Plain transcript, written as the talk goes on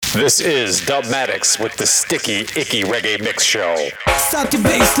This is Dubmatix with the Sticky Icky Reggae Mix Show. Start the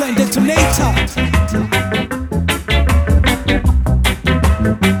bassline detonator.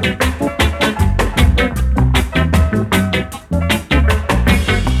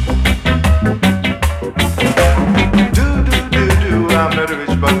 I'm not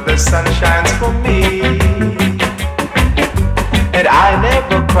rich, but the sun shines for me. And I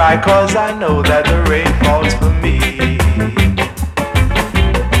never cry, cause I know that the rain falls for me.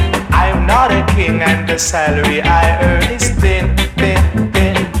 I'm not a king, and the salary I earn is thin, thin,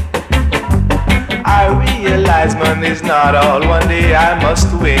 thin. I realize money's not all, one day I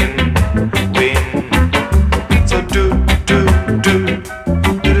must win, win. So do, do, do.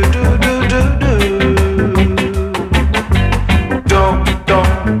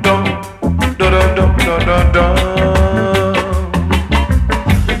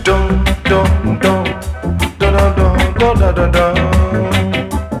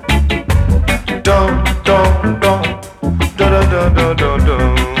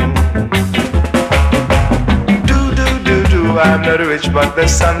 I'm not rich, but the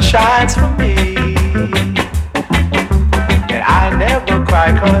sun shines for me. And I never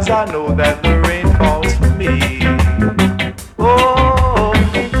cry, cause I know that the rain falls for me. Oh,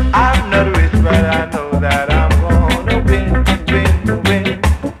 I'm not rich, but I know that I'm gonna win, win, win.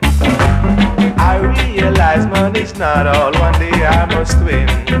 I realize money's not all, one day I must win.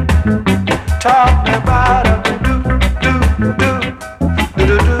 Talk about a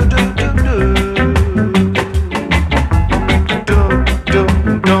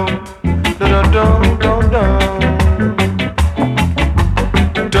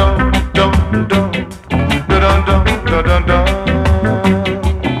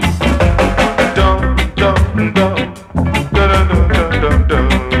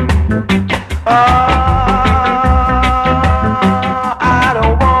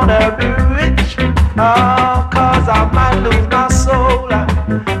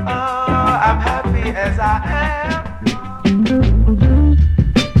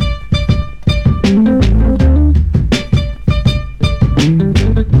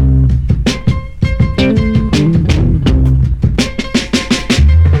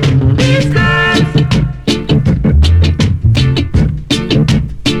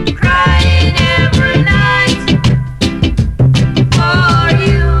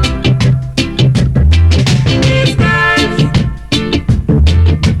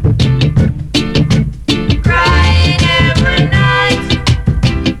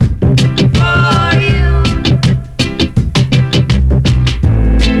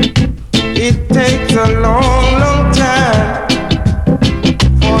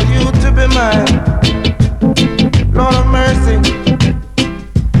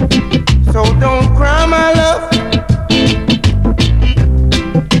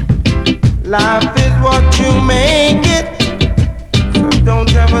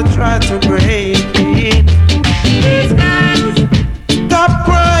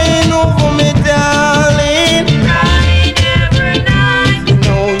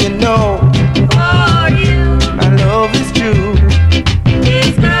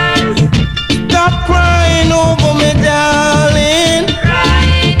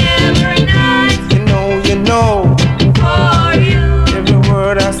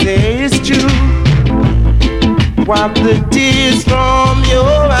wipe the tears from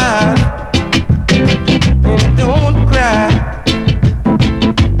your eyes and don't cry.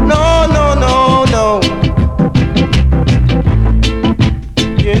 No, no, no, no.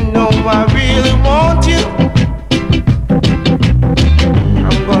 You know I really want you.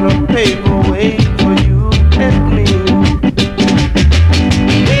 I'm gonna pave a way for you. Let me.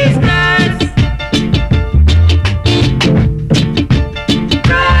 These nights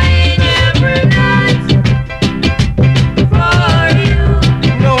crying every night.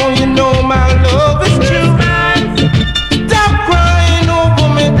 You know my love is true. Stop crying over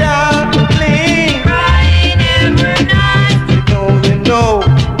me, darling. Crying every night. You know,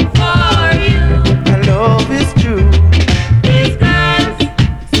 for you. My love is true.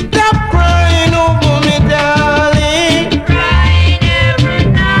 Stop crying over me, darling. Crying every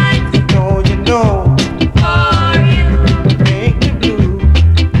night. You know, for you. Make me blue.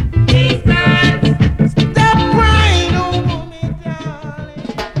 Stop crying over me, darling.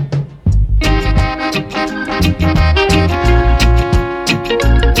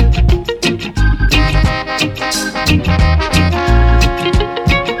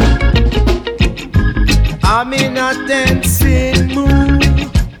 I'm in a dancing mood,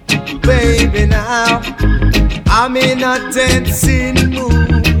 baby, now. I'm in a dancing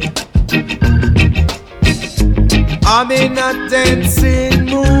mood. I'm in a dancing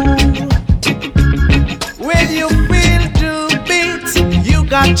mood.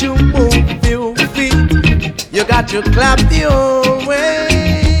 got to clap your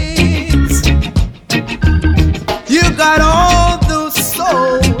hands. You got all the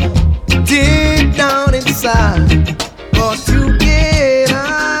soul deep down inside, but you get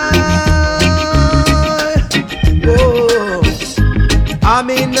high. Oh, I'm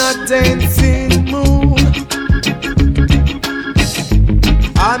in a dancing mood.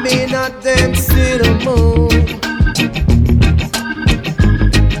 I'm in a dancing mood.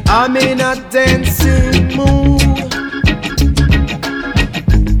 I'm in a dancing mood.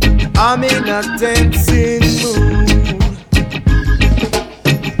 I'm in a dancing mood.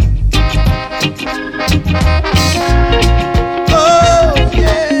 Oh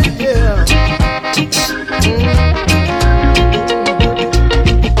yeah, yeah.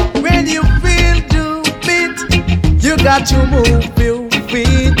 When you feel the beat, you got to move your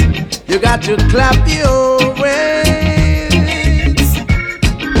feet. You got to clap your hands.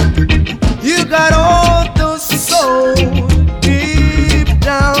 You got all the soul deep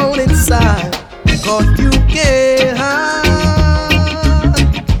down inside, 'cause you get high.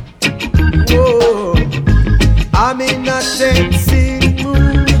 Whoa, I'm in a dancing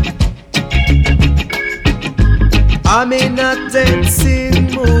mood. I'm in a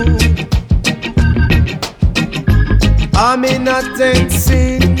dancing mood. I'm in a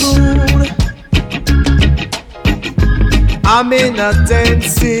dancing mood. I'm in a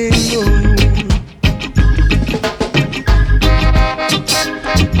dancing mood.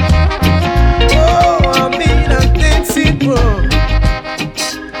 Oh, I'm in a dancing mood.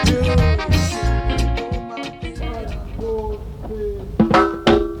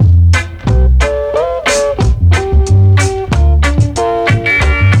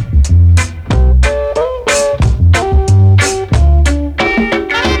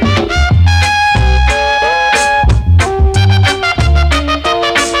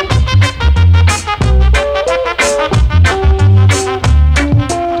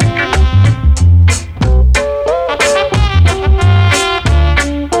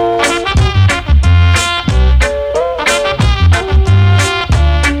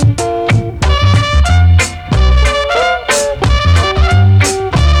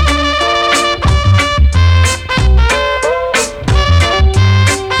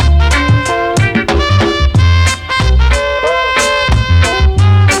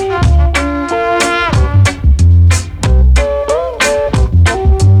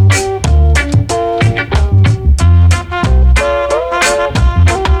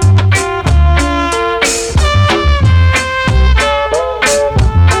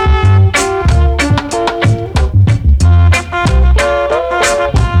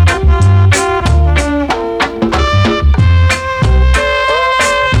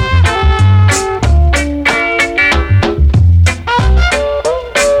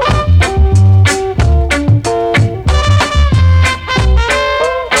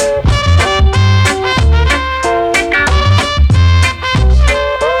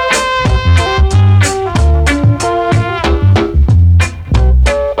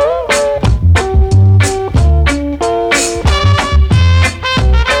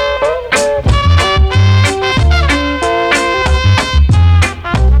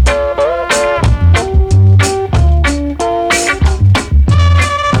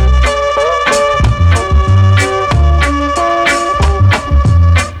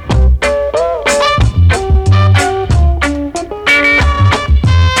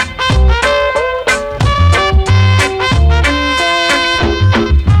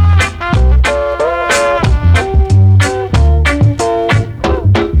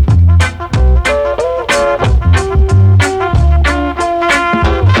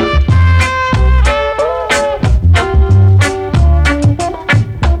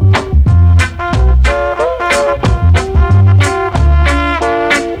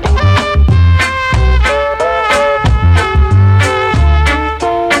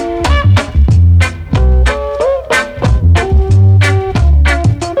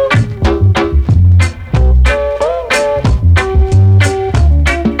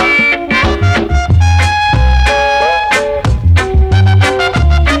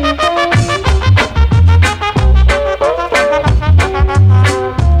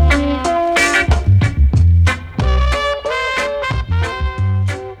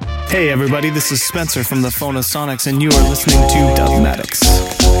 Hey everybody, this is Spencer from the Phonosonics, and you are listening to Dubmatix.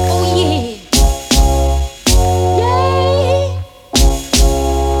 Oh yeah. Yeah.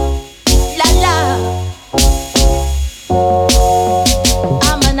 La la.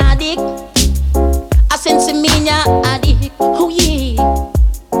 I'm an addict. I sense me addict. Oh yeah.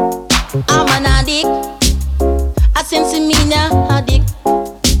 I'm an addict. I sense me addict.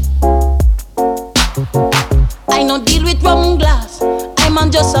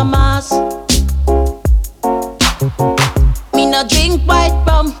 drink white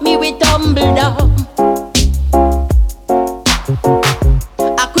rum, me we tumble down.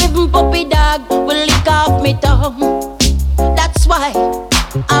 A quiven puppy dog will lick off me tongue. That's why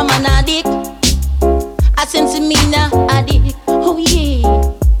I'm an addict. I sense me na addict. Oh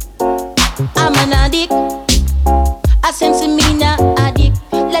yeah, I'm an addict. I sense me na addict.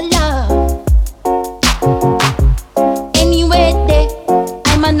 La la. Anyway, day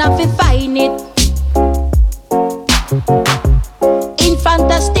I'm an happy find it. In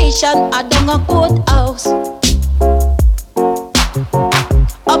front of station, I down a courthouse.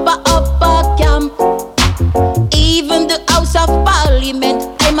 Upper camp, even the House of Parliament,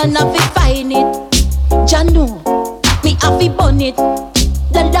 I'm an happy find it. Janu, me happy bun it.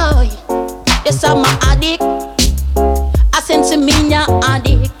 The lie, yes I'm a addict. I sense me na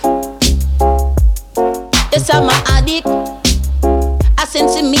addict. Yes I'm a addict. I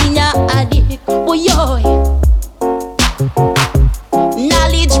sense me na addict. Oh yoy.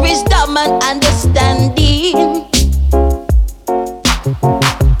 Knowledge, wisdom and understanding.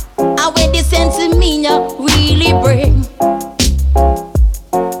 And when the sense of me really bring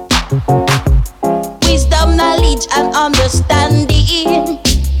wisdom, knowledge and understanding.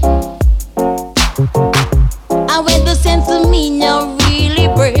 And when the sense of me really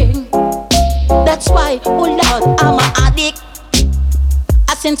bring, that's why, oh Lord, I'm an addict.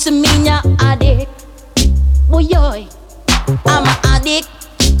 I sense of me addict. Oh yoy, I'm an addict.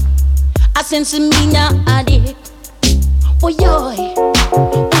 I sense me na addict. Oh yoy,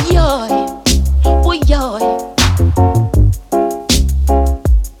 oh yoy, oh yoy.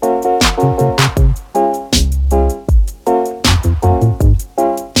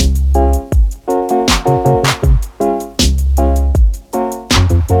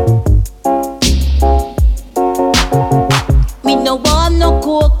 Me no want no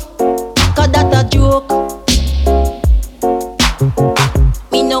coke, 'cause that a joke.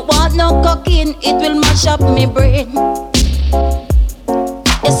 Me no want no cocaine, it will mash up me brain.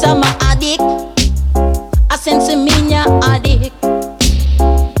 Yes, I'm an addict. I sense me na addict.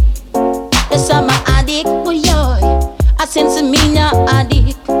 Yes, I'm an addict. Oh yeah, I sense me na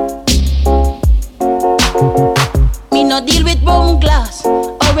addict. Me no deal with rum glass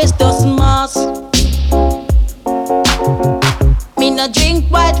or it's just mass. Me no drink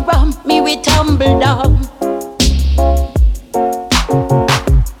white rum, me we tumble down.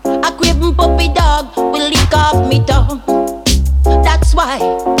 A quiven puppy dog will lick off me tongue. That's why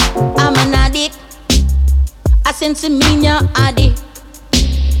I'm an addict. I sense me na addict.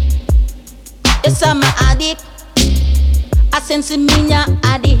 Yes, I'm an addict. I sense me na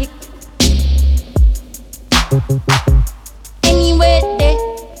addict. Anyway, day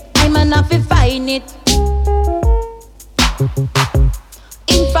I'm an happy find it.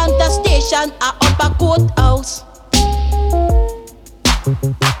 In front of station, a upper courthouse.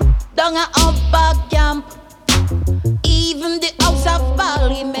 Down a upper camp, even the House of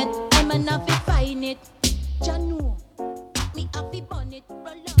Parliament, I'm an happy find it. Janu, me happy bun it.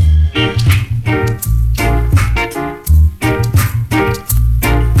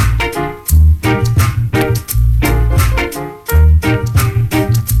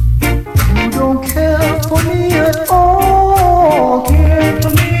 You don't care for me at all. Care for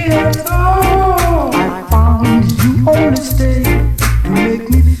me at all. I found you only stay to make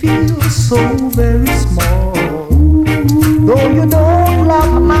me feel so very small. Though you don't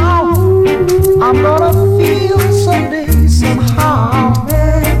love me now, I'm gonna feel someday, somehow,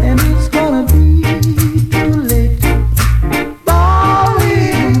 and it's gonna be too late.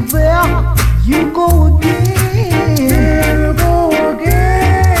 Darling, there you go again. There you go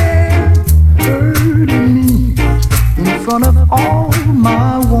again, hurting me in front of all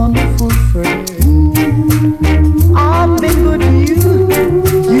my wonderful friends. I've been good to you.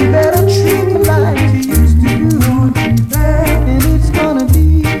 You better treat me like you used to do. And it's gonna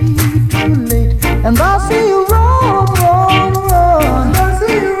be too late. And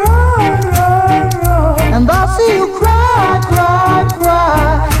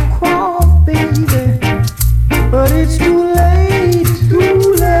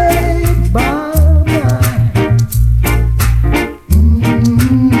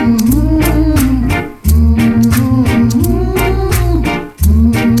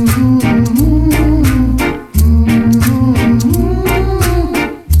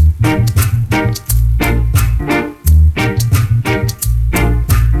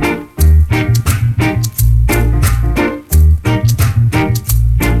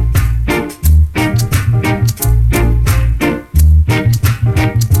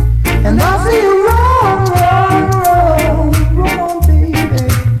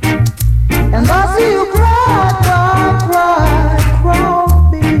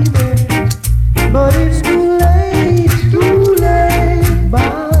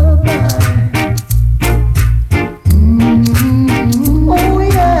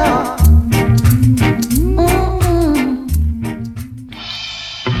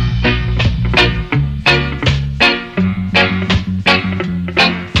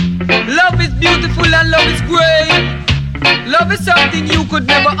love is something you could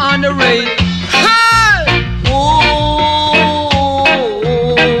never underrate. Hey! Oh,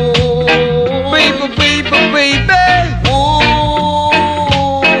 baby, baby, baby. Oh,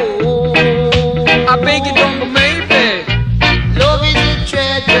 I beg you don't go maybe. Love is a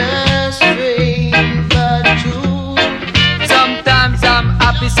treasure, strange but true. Sometimes I'm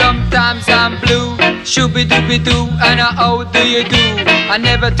happy, sometimes I'm blue. Shooby dooby doo, and how do you do? I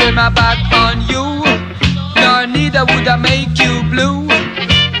never turn my back on you, nor neither would I make you blue.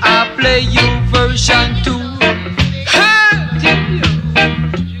 I play you version 2. Hey!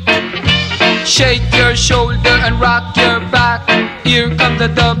 Shake your shoulder and rock your back. Here comes the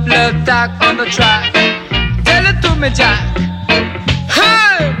double attack on the track. Tell it to me, Jack.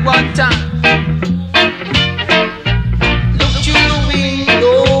 Hey! One time.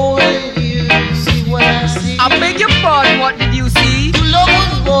 I beg your pardon, what did you see? Your love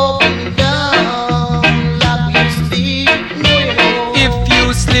was walking down like we see. No, you know. If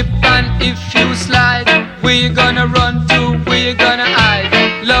you slip and if you slide, where you gonna run to, where you gonna hide?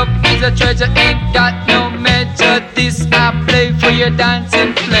 Love is a treasure, ain't got no measure. This I play for your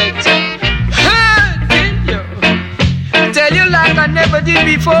dancing pleasure. Tell you like I never did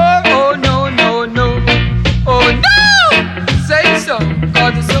before. Oh no, no, no. Oh no! Say so,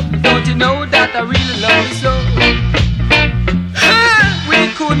 cause it's so. Don't you know that I really love you so? We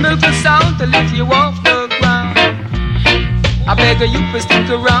could milk the sound to lift you off the ground. I beg you to stick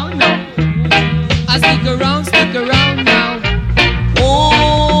around now. I stick around now.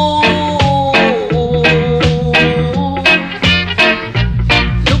 Oh,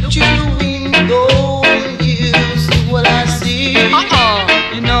 look through the window and you see what I see.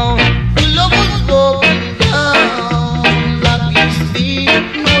 You know. Your love was walking down like we see.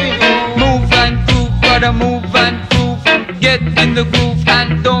 No, you know. Move and groove, gotta move and groove. Get in the groove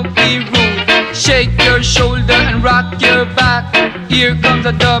and don't be rude. Shake your shoulder and rock your back. Here comes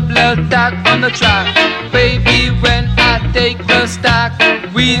a double attack on the track. Baby, when I take the stack,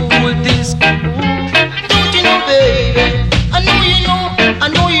 we do this. Don't you know, baby? I know you know. I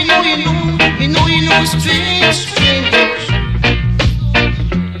know you know you know. You know strange.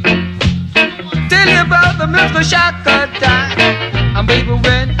 Tell you about the Mr. Shack attack. And baby,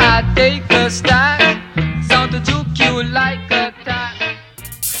 when I take the stack, sound to juke you like a tack.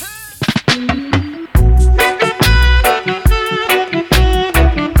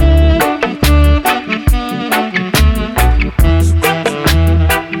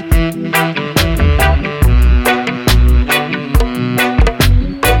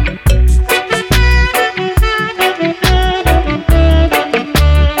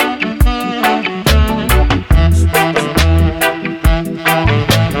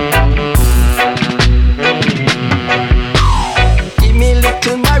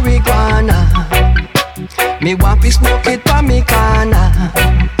 Me want to smoke it for me corner.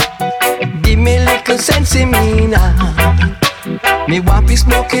 Give me little sense in me now. Me want to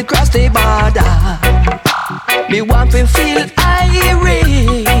smoke it cross the border. Me want to feel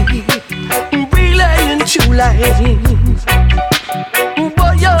irie, real and true life.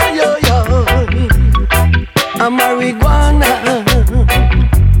 Boy, yo, yo, yo, I'm marijuana.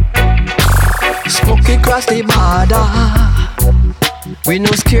 Smoke it cross the border. We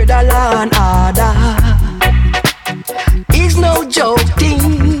no scared of law and order. It's no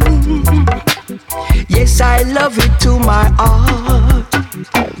joking. Yes, I love it to my heart.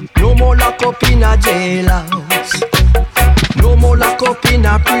 No more lock up in a jailhouse. No more lock up in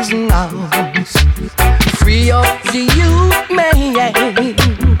a prison house. Free up the youth, man.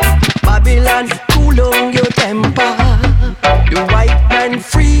 Babylon, cool down your temper. The white man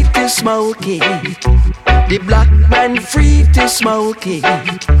free to smoke it. The black man free to smoke it.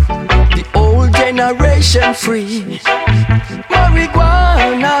 The old generation free.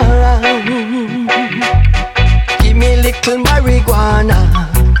 Marijuana. Give me little marijuana.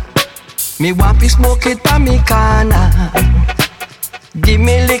 Me want to smoke it for me corner. Give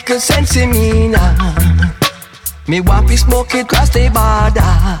me little sense in me now. Me want to smoke it cross the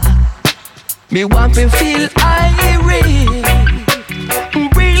border. Me want to feel irie,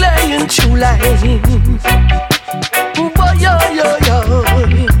 real and true life. Boy, yo, yo, yo,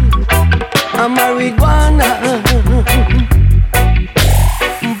 I'm marijuana.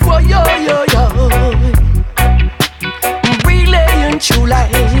 Boy, yo, yo, yo, real and true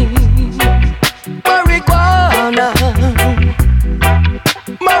life. Marijuana,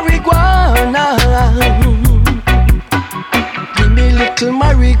 marijuana. Give me little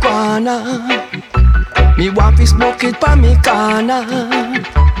marijuana. Me want to smoke it for me corner.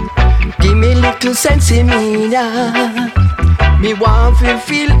 Give me little sense in me now. Me want to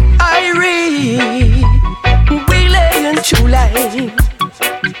feel irie, real and true life.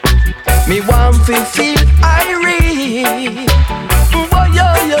 Me want to feel irate. Oh yo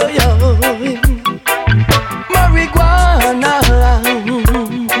yo yo. Marijuana.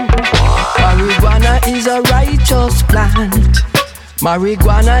 Marijuana is a righteous plant.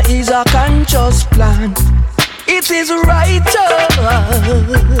 Marijuana is a conscious plant. It is righteous.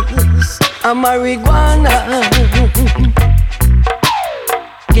 A marijuana.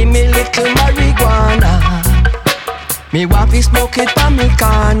 Give me little marijuana. Me want to smoke it pa me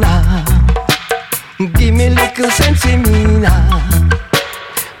corner. Give me little sensimina.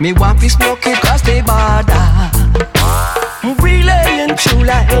 Me want to smoke it cross the border. Really and true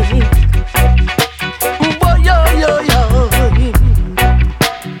life. Boy yo yo yo.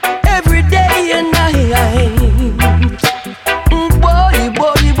 Every day and night. Boy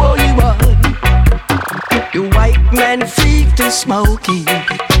boy boy boy. The white man free to smoke it.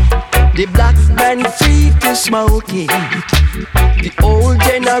 The black man free to smoke it. The old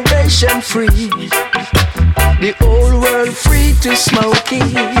generation free. The old world free to smoke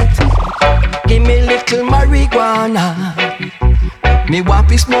it. Give me little marijuana. Me want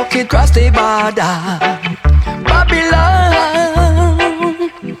to smoke it cross the border. Babylon,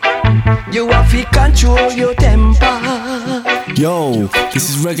 you have to control your temper. Yo, this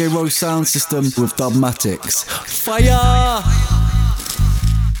is Reggae Row Sound System with Dubmatix. Fire!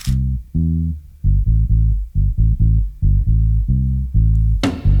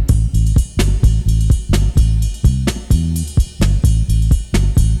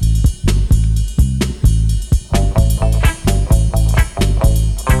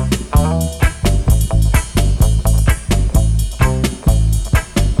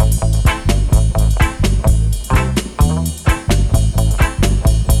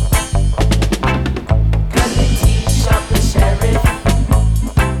 Shop the sheriff.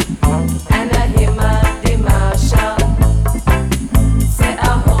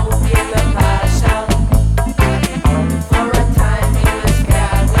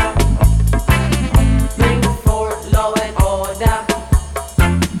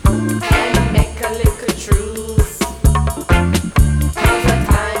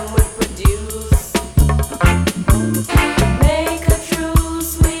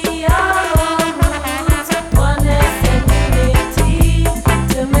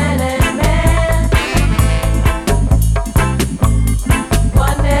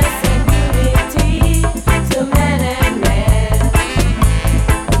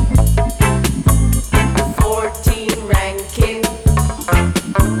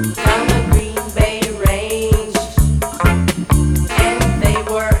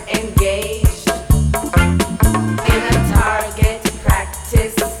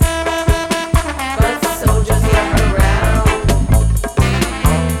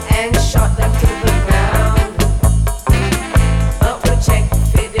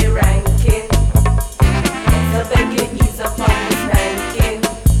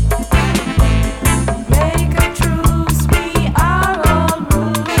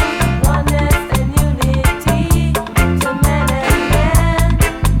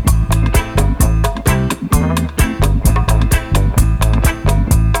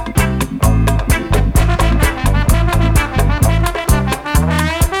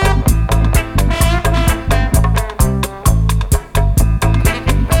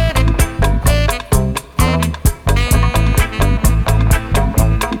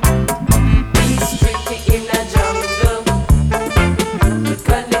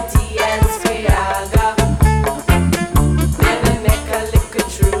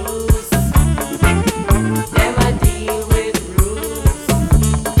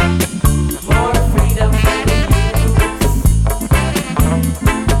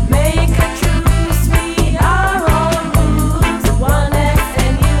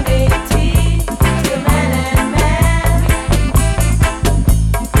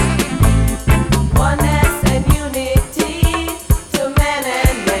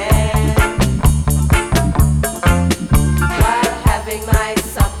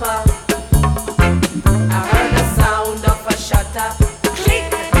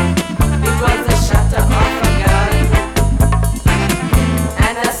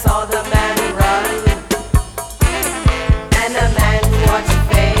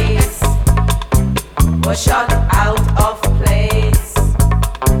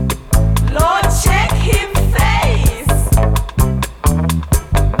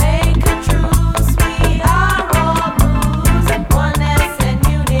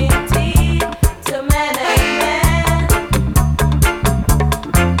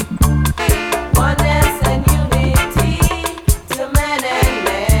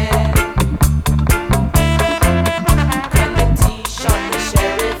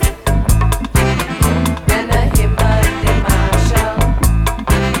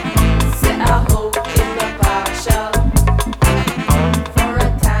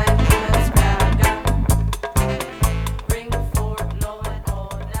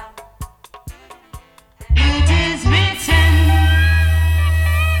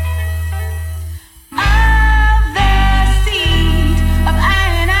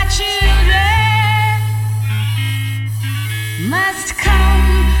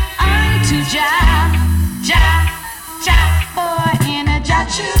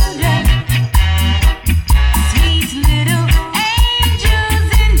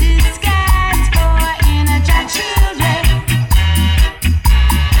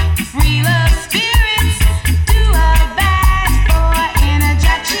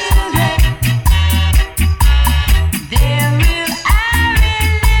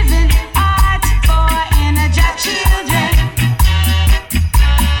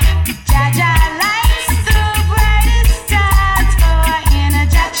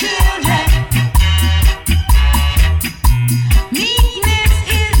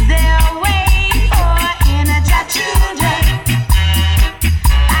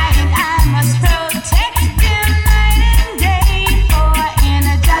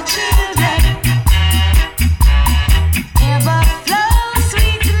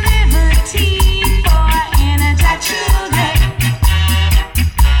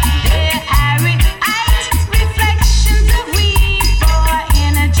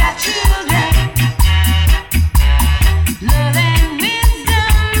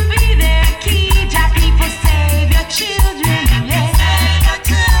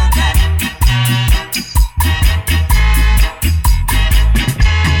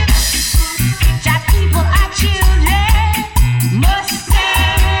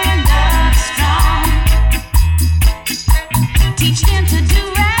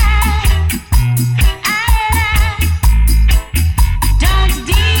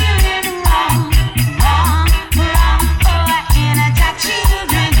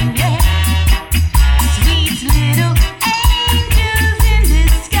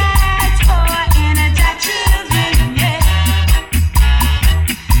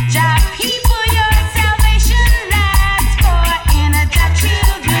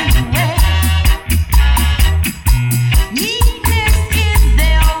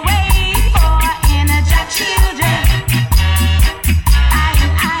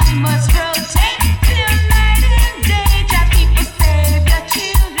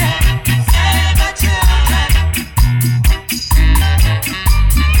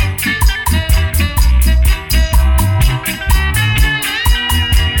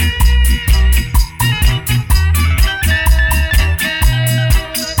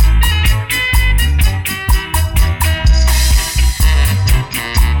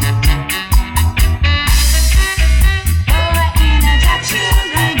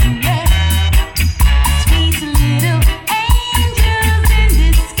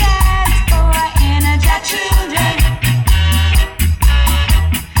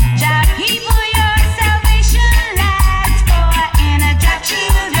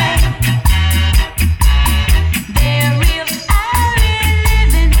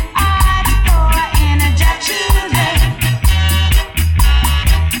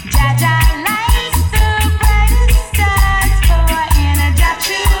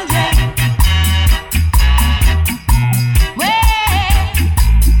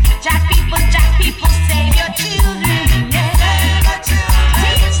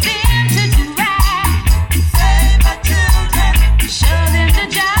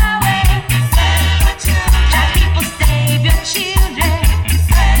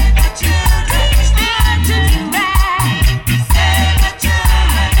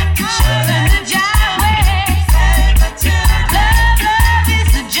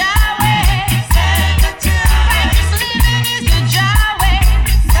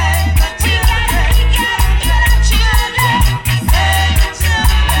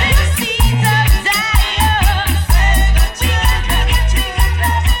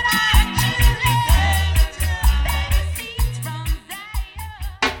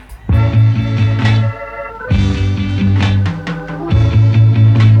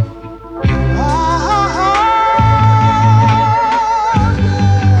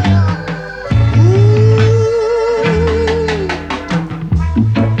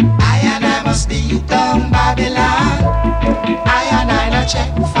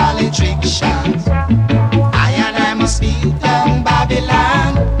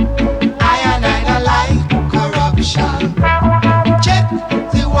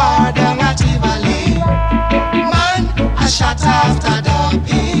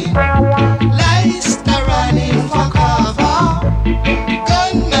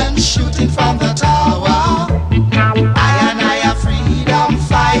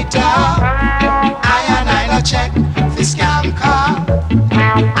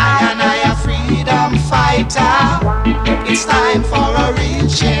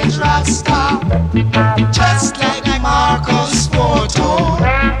 Rasta, just like Marcos Porto.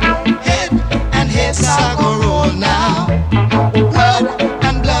 Head and heads I go roll now. Blood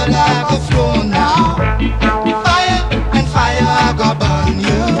and blood I go flow now. Fire and fire I go burn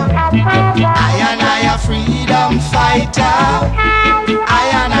you. I a freedom fighter. I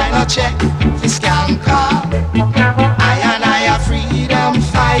no check for skanker. I a freedom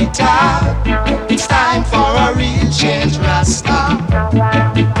fighter. It's time for a real change, Rasta.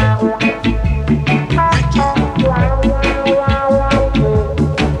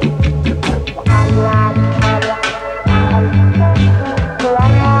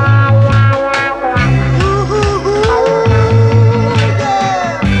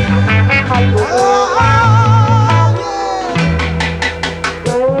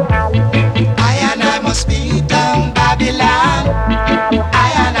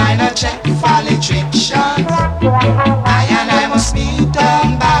 Check for restrictions. I must be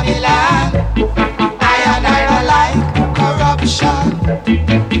done Babylon. I don't like corruption.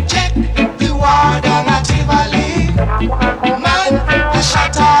 Check the war done at Tivoli. Man, I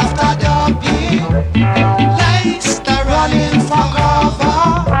shut off the dopey. Lights are running for cover.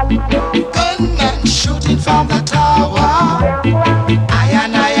 Gunmen shooting from the tower. I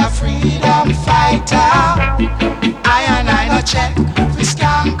a freedom fighter. I no check for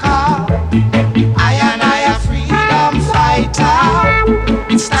skanker. I a freedom fighter.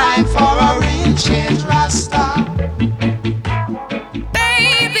 It's time for a real change, Rasta.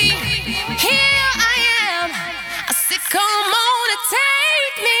 Baby, here I am. I said, come on and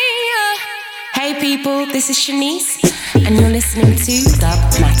take me. Hey people, this is Shanice, and you're listening to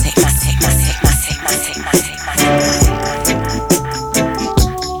Dubmatix.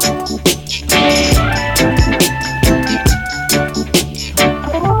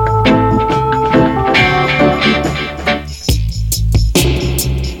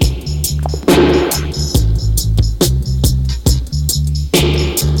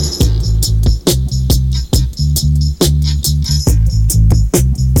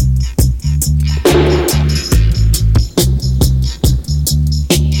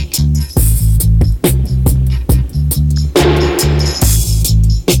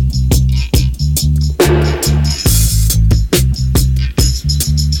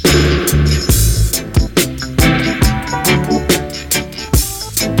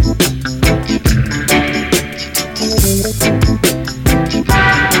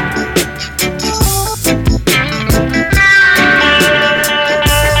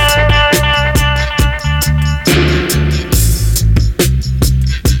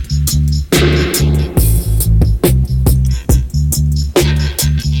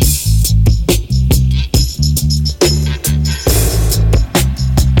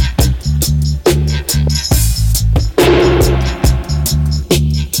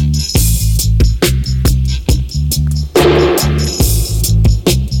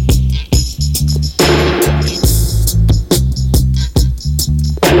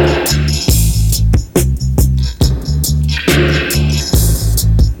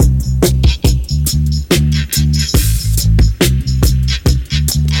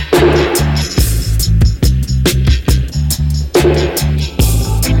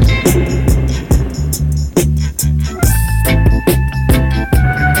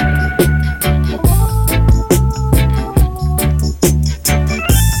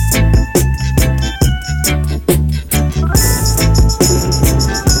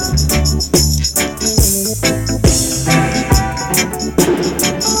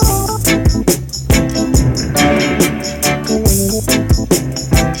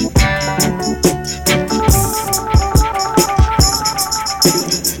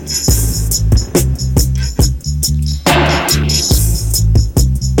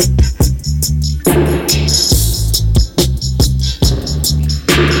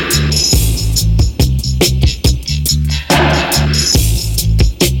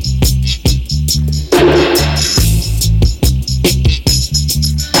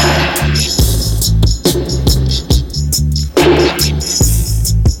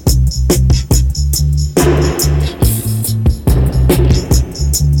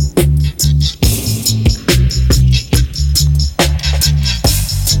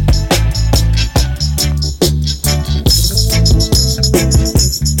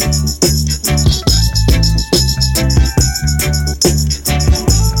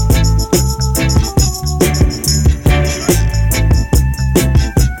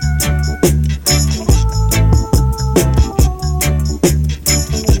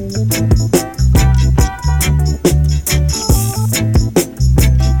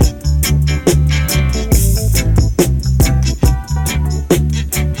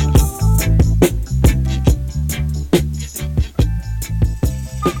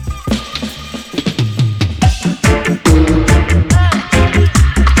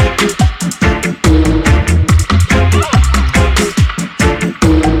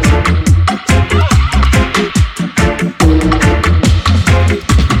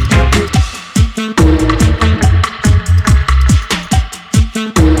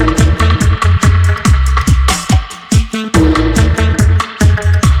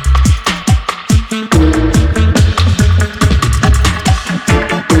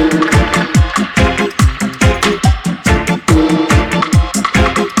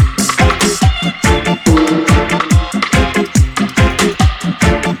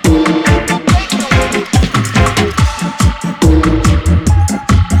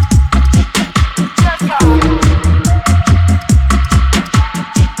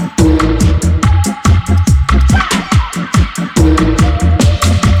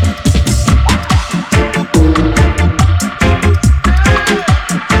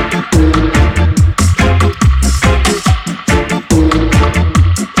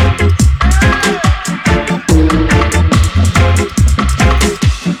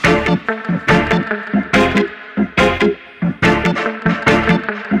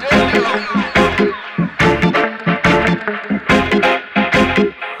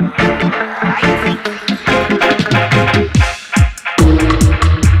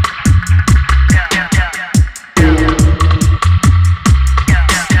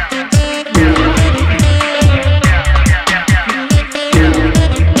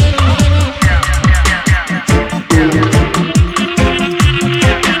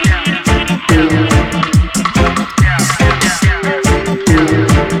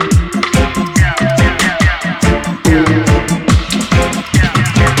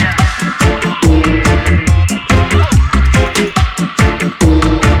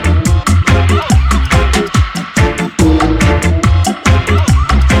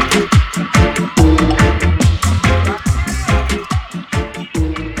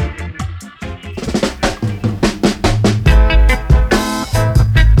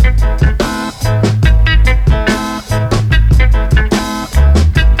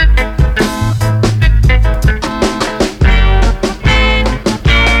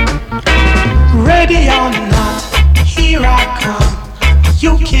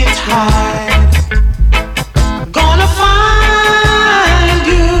 you can't hide. Gonna find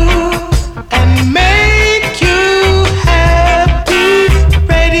you and make you happy.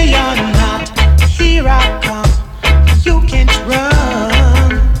 Ready or not, here I come. You can't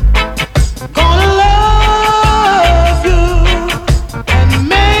run. Gonna love you and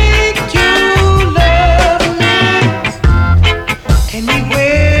make you love me.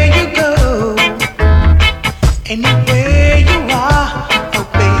 Anywhere you go, anywhere you are, oh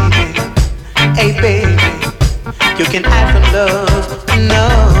baby, hey baby, you can hide from love, no.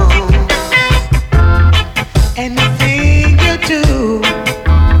 Anything you do,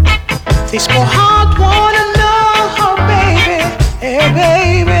 this poor heart wanna know, oh baby, hey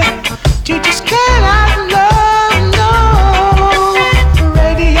baby, you just can't hide from love, no.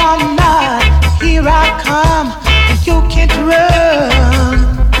 Ready or not, here I come, you can't run.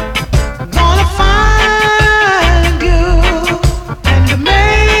 Gonna find you and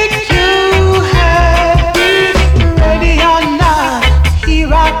make you happy. Ready or not,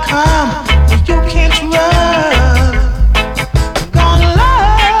 here I come, you can't run. Gonna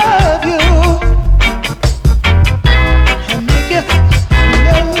love you and make you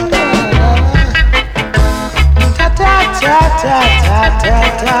love. Ta ta ta ta ta ta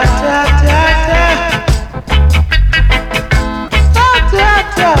ta ta ta ta.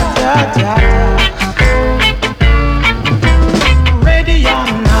 Da, da, da. Ready or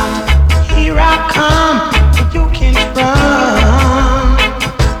not, here I come. You can't run.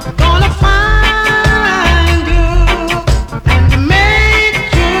 Gonna find you and make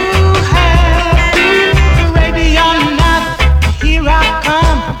you happy. Ready or not, here I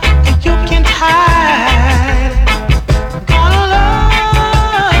come. You can't hide. Gonna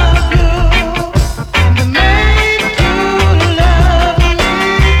love you and make you love me.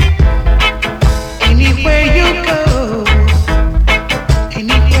 Anywhere you go,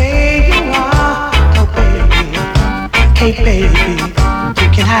 anywhere you are, oh baby, hey baby, you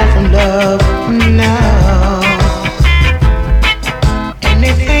can hide from love, no.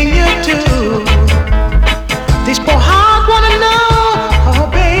 Anything you do, this poor heart wanna know, oh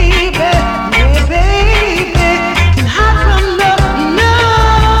baby, yeah baby, can hide from love, no.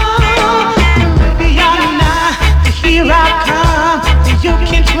 Baby, you're not, here I come, you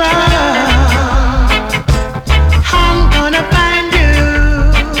can't run. I'm gonna find you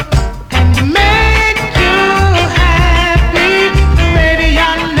and make you happy. Ready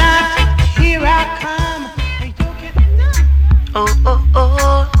or not, here I come. You can Oh, oh,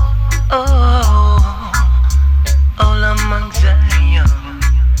 oh, oh, all among Zion,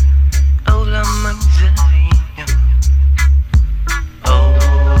 all among Zion. Oh,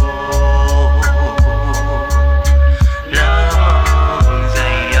 among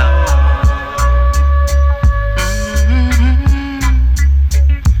Zion.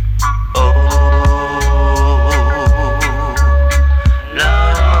 Oh,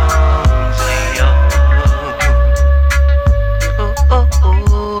 among Zion. Oh,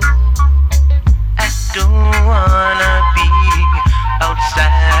 oh, I don't wanna be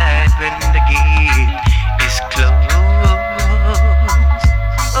outside when the gate is closed.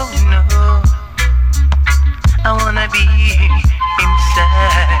 Oh no, I wanna be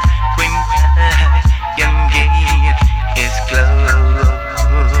inside when the young gate is closed.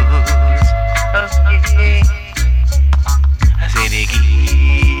 Oh yeah, I say the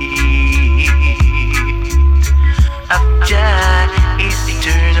gate of Jah is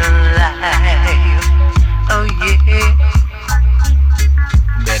eternal life. Oh yeah,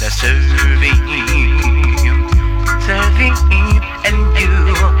 better serve him, and you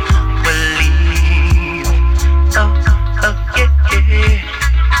will live. Oh, oh yeah.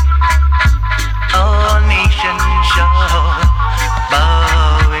 All nations shall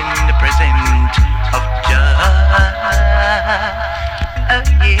bow in the presence of Jah. Oh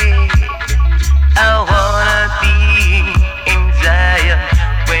yeah. I wanna be in Zion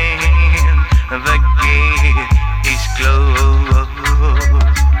when the gate is closed.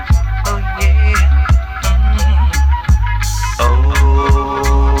 Oh yeah. Oh,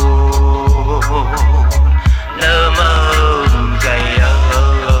 love of Zion.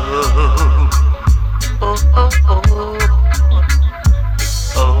 Oh, oh, oh.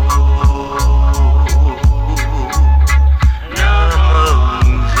 Oh, love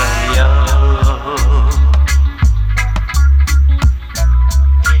of Zion.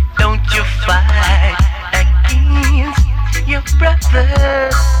 Don't you fight against your brother.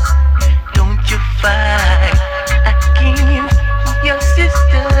 Don't you fight against your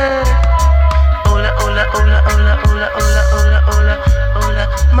sister. Ola, ola, ola, ola, ola, ola, ola, ola, ola,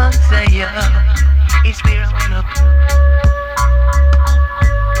 Mount Zion is where I wanna be.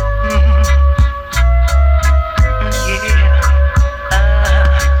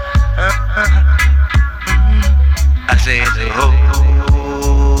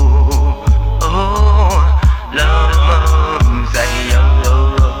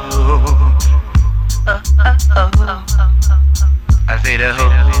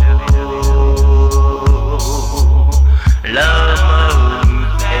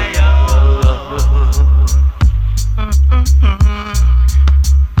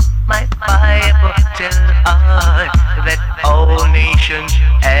 tell all that all nations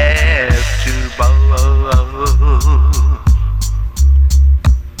have to bow.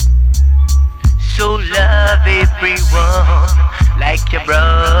 So love everyone like your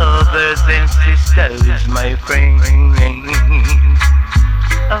brothers and sisters, my friends.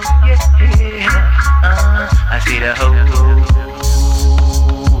 Oh yeah, I see the whole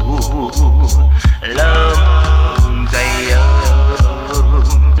love, Zion,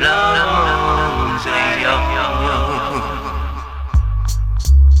 love, Zion.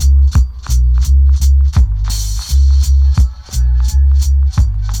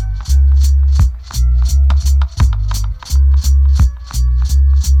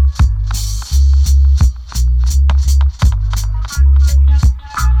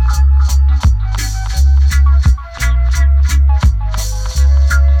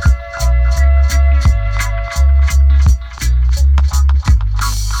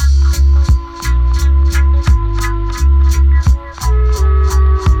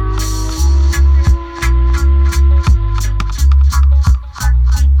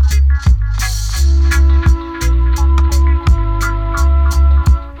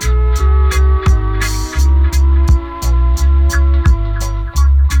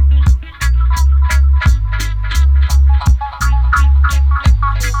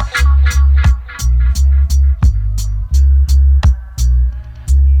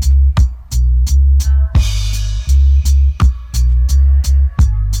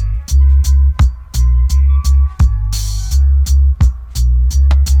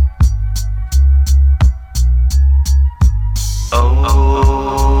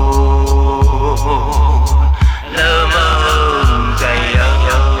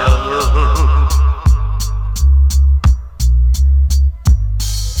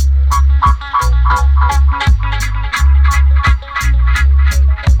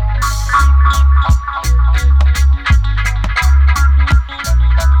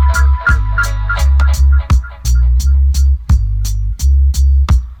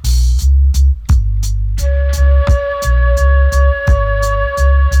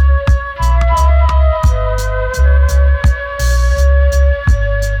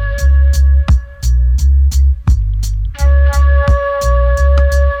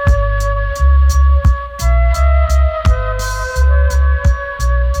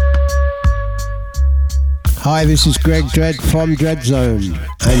 Hi, this is Greg Dredd from Dread Zone,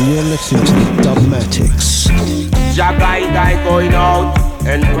 and you're listening to Dubmatix. Jagai going out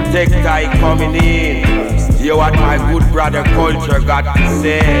and protect guy coming in. Hear what my good brother Culture got to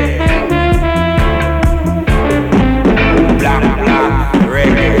say. Black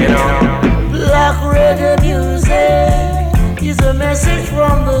reggae, you know. Black reggae music is a message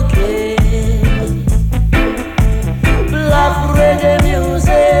from the king. Black reggae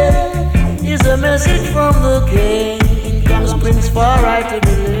music is a message from the king. Comes Prince Farai to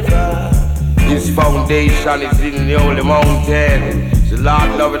deliver. His foundation is in the holy mountain. The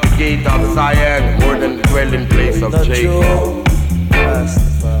Lord loveth the gate of Zion more than the dwelling place of Jacob.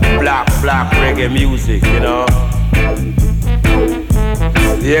 Black reggae music, you know.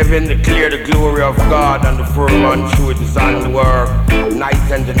 The heaven declare the glory of God, and the firmament through his handwork.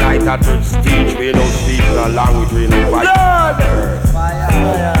 Night and the night at the stage, we no speak no language, we no fight.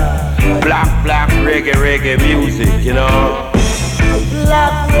 Black reggae music, you know.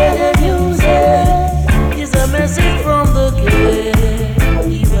 Black reggae music is a message from the king.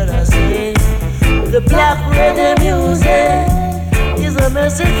 Hear what I say. The black reggae music is a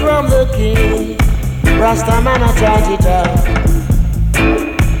message from the king. Rasta man I chant it out.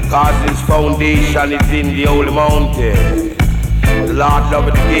 Cause his foundation is in the holy mountain. The Lord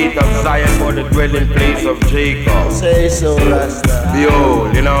loveth the gate of Zion for the dwelling place of Jacob. Say so, Rasta.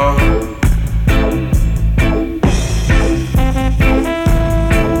 Behold, you know.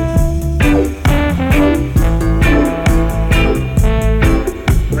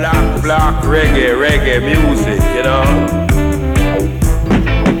 Black reggae music, you know.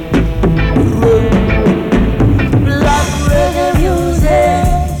 Black reggae music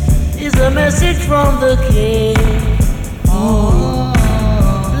is a message from the king.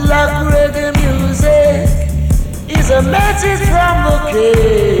 Black reggae music is a message from the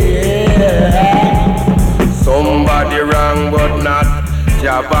king. Somebody wrong but not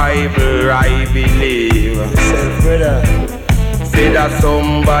your Bible, I believe. Say that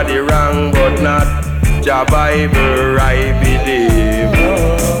somebody wrong but not your Bible, I believe.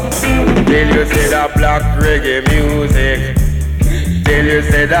 Tell you say that black reggae music. Tell you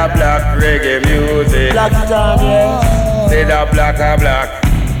say that black reggae music. Black time, yes. Say that black are black.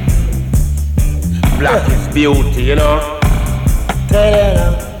 Black is beauty, you know.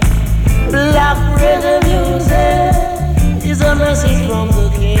 black reggae music is a message from the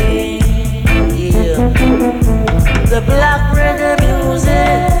king. Yeah. The black reggae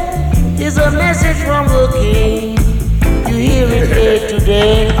music is a message from the king. You hear it day to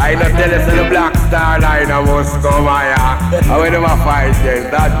day. I not tell us the Black Star Line must come here. I will never fight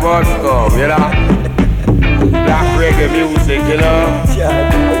them. That must come, you know. Black reggae music, you know.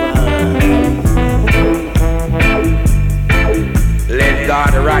 Let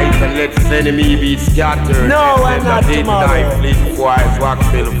God rise and let his enemy be scattered. No, I'm not tomorrow. Fleet before I wax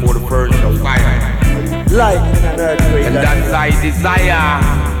bill for the purge of fire. Lightning and earthquake. And that's I desire.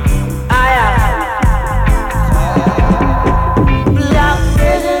 Black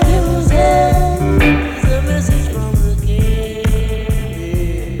reggae music is a message from the king.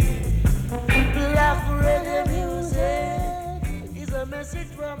 Black reggae music is a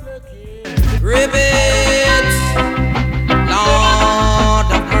message from the king. Ribbit, Lord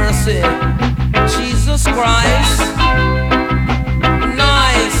of mercy, Jesus Christ.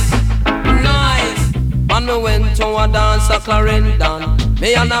 Nice. Man, we went to a dance at Clarendon. Me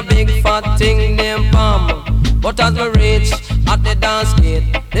and a big fat thing named Pam. But as we reach at the dance gate,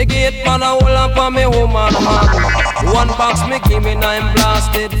 the gate man a hold up on me woman hand. One box me give me 9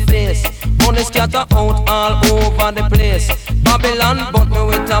 blasted face. Money scatter out all over the place. Babylon but me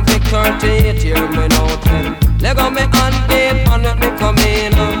with a big 38. Hear me now tell. Leg on me hand gate man let me come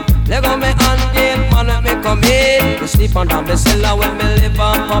in. Leg on me hand gate man let me come in. Me sleep under me cellar when me live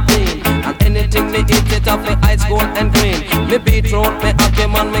on popping. And anything me eat it off me ice gold and green. Me beetroot, me hockey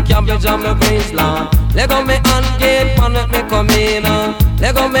man, me cabbage and me greens land. Leg on me hand gate man let me come in.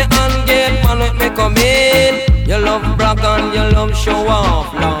 Leg on me hand gate man let me come in. You love brag and you love show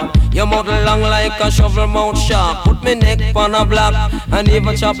off, Lord. Your mouth long like a shovel mouth sharp. Put me neck on a block and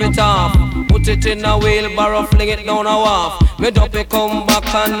even chop it off. Put it in a wheelbarrow, fling it down a wharf. Me dump it come back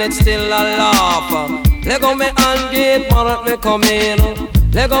and it's still a laugh. Leg on me hand gate man let me come in.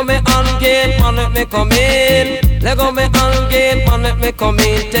 Leg on me hand gate man let me come in. Leg on me hand gate man let me come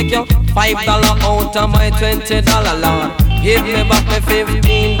in. Take your $5 out of my $20, Lord. Give me back my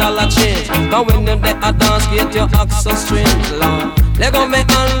 $15 change. Cause when them there a dance gate your axe so strange, Lord. Leg on me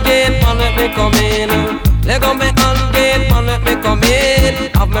hand gate man let me come in. Leg on me hand gate man let me come in.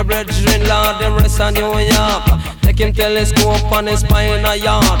 Have my brethren Lord them rest on New York. Take him telescope on his spine a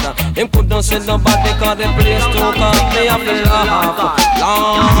yard. Him could not see nobody cause the place too cold. Me have to laugh,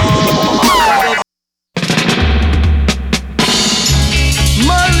 Lord.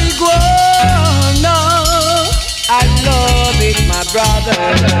 Marijuana, I love it, my brother.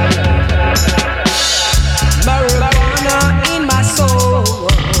 Marijuana in my soul,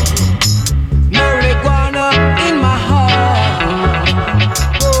 marijuana in my heart.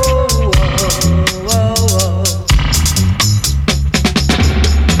 Oh, oh, oh, oh.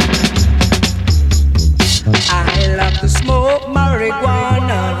 I love to smoke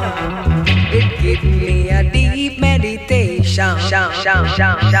marijuana. It gives me a deep meditation.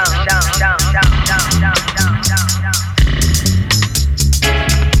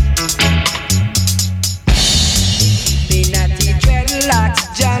 The natty dreadlocks,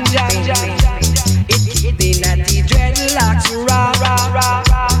 jam. It the natty dreadlocks, rah.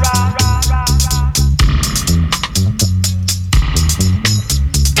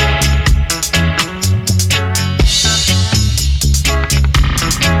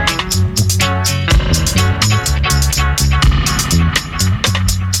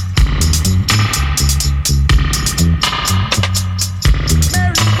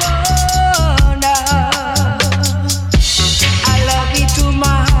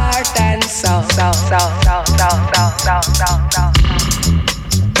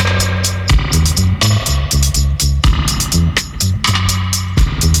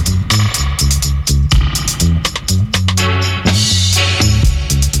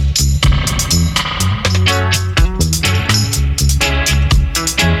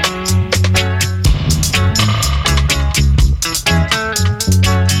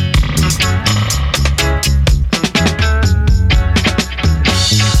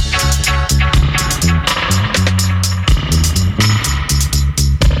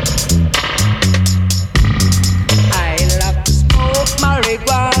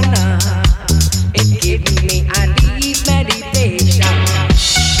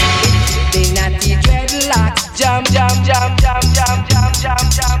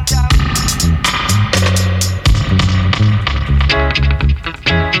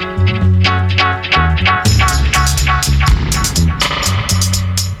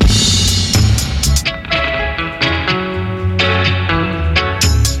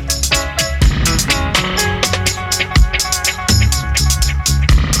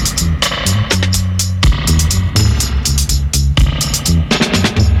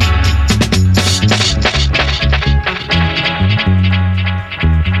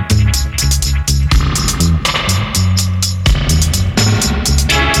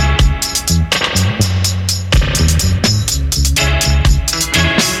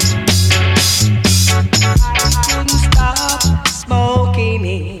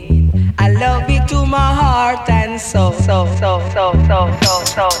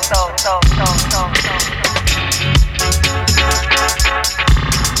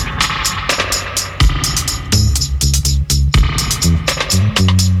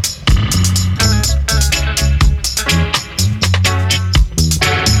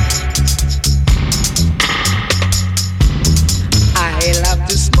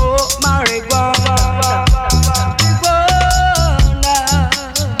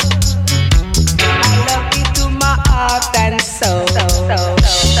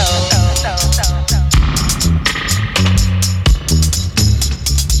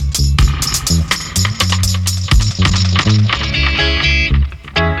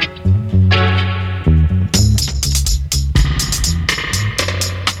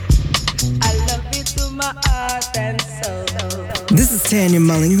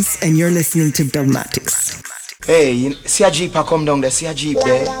 And you're listening to Dubmatix. Hey, see a Jeep come down there, see a Jeep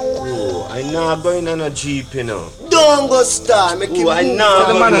there. Oh, I not going on a Jeep, you know. Don't go star, make him I know.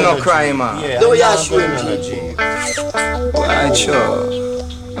 The man no cry, man. Yeah, don't you ask going on a Jeep. Right, sure.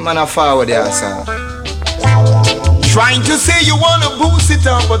 The man a forward there, sir. Trying to say you wanna boost it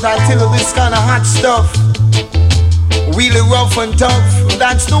up, but I tell you this kind of hot stuff. Really rough and tough.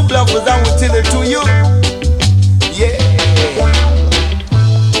 That's no bluff, but I will tell it to you. Yeah.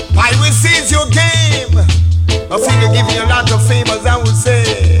 Piracy is your game. I feel they give you a lot of fame, as I would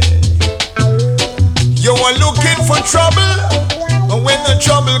say. You are looking for trouble, but when the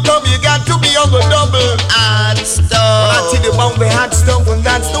trouble come, you got to be on the double. Hot stuff. When I tell you about the hot stuff, and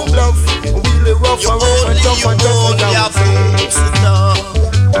that's no bluff. Really rough and tough and tough, as I would say.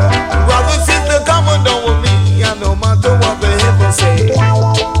 Brother, sister, come on down with me, and no matter what they ever say.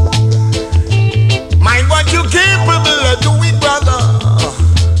 Mind what you're capable of doing, brother.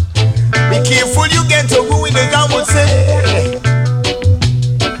 Be careful you get to ruin it, I would say.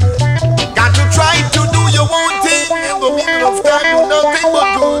 Got to try to do your own thing. In the middle of time, do nothing but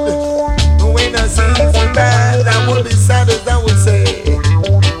good. When I see anything bad, I will be sad, as I would say.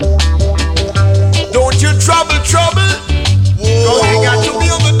 Don't you trouble. Cause you got to be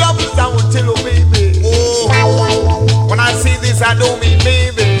on the doubles, I would tell you, baby. When I see this, I don't mean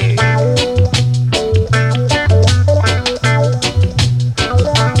maybe.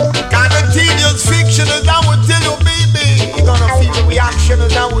 Fiction as I would tell you, baby. You're gonna feel the reaction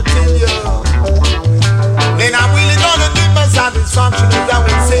as I would tell you. Then I'm really gonna need my satisfaction as I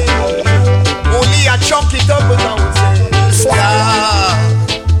would say. Only I chunk it up as I would say. Stop.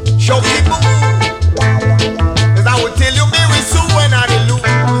 Chunk it move. As I would tell you, Mary Sue, when I lose.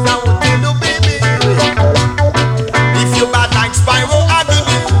 I would tell you, baby. If you're bad like Spyro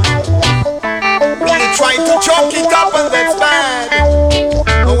Avenue, really try to chunk it up and that's bad.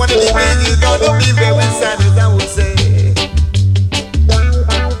 But one of the days is gonna be very sad, as I would say.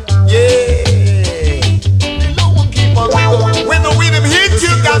 Yeah. No one keep on going. When the rhythm hits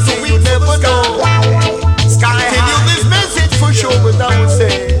you, got to you never know. Sky tell you this message for sure, as I would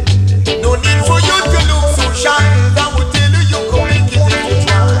say. No need for you to look so shy, as I would tell you, you can make it if you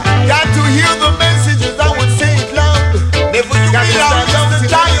try. Got to hear the message, as I would say it loud. Never you be loud, just the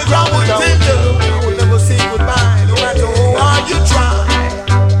diagram would tell you. You will never say goodbye, no matter how hard you try.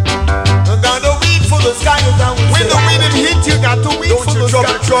 When the rhythm hit you, got to wait for the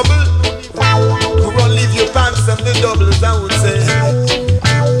sky. Trouble. Run, leave your pants and the doubles, I would say.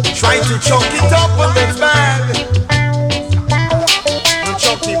 Try to chunk it up when that's bad.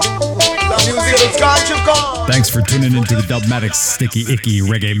 Chunk it. The music is got you gone. Thanks for tuning into the Dubmatix Sticky Icky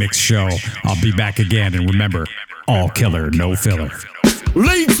Reggae Mix Show. I'll be back again, and remember, all killer, no filler.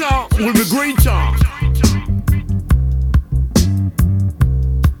 Later will be greater.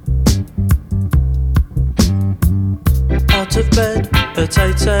 Out of bed at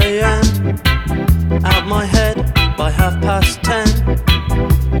 8 a.m. Out my head by 10:30.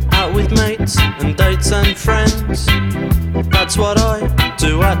 Out with mates and dates and friends. That's what I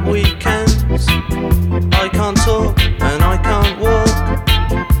do at weekends. I can't talk and I can't walk,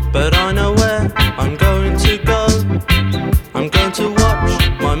 but I know where I'm going to go. I'm going to watch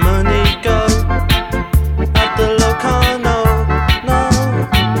my money go at the Locarno, no.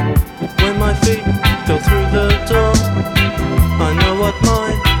 When my feet go through the door, I know what my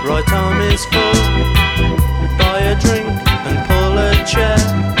right arm is for. Buy a drink and pull a chair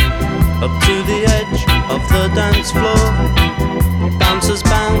up to the edge of the dance floor. Bouncers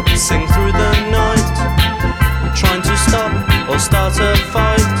bouncing through the night, trying to stop or start a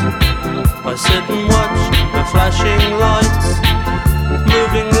fight. I sit and watch the flashing lights,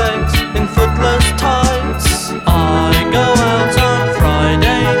 moving legs in footless tights. I go out on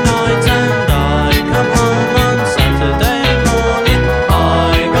Friday night and I come home on Saturday morning. I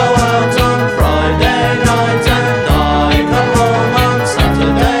go out on Friday night and I come home on Saturday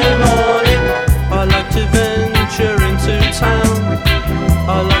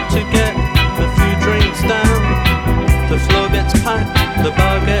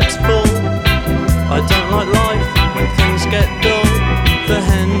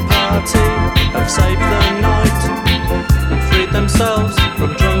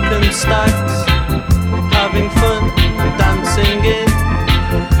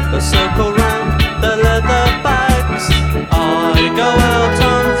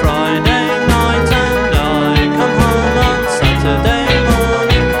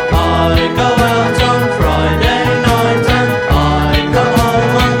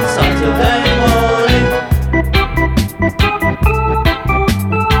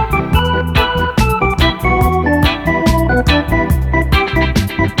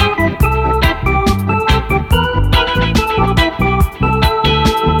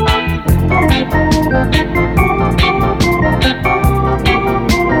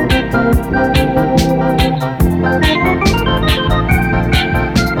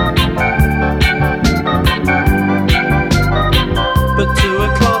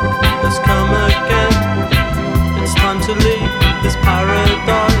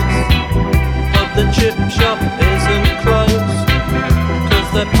chip shop isn't closed, 'cause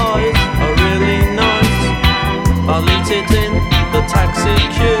their pies are really nice. I'll eat it in the taxi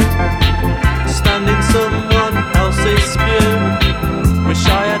queue, stand in someone else's spew. Wish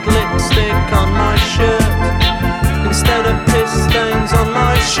I had lipstick on my shirt instead of piss stains on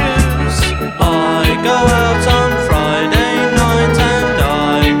my shoes. I go out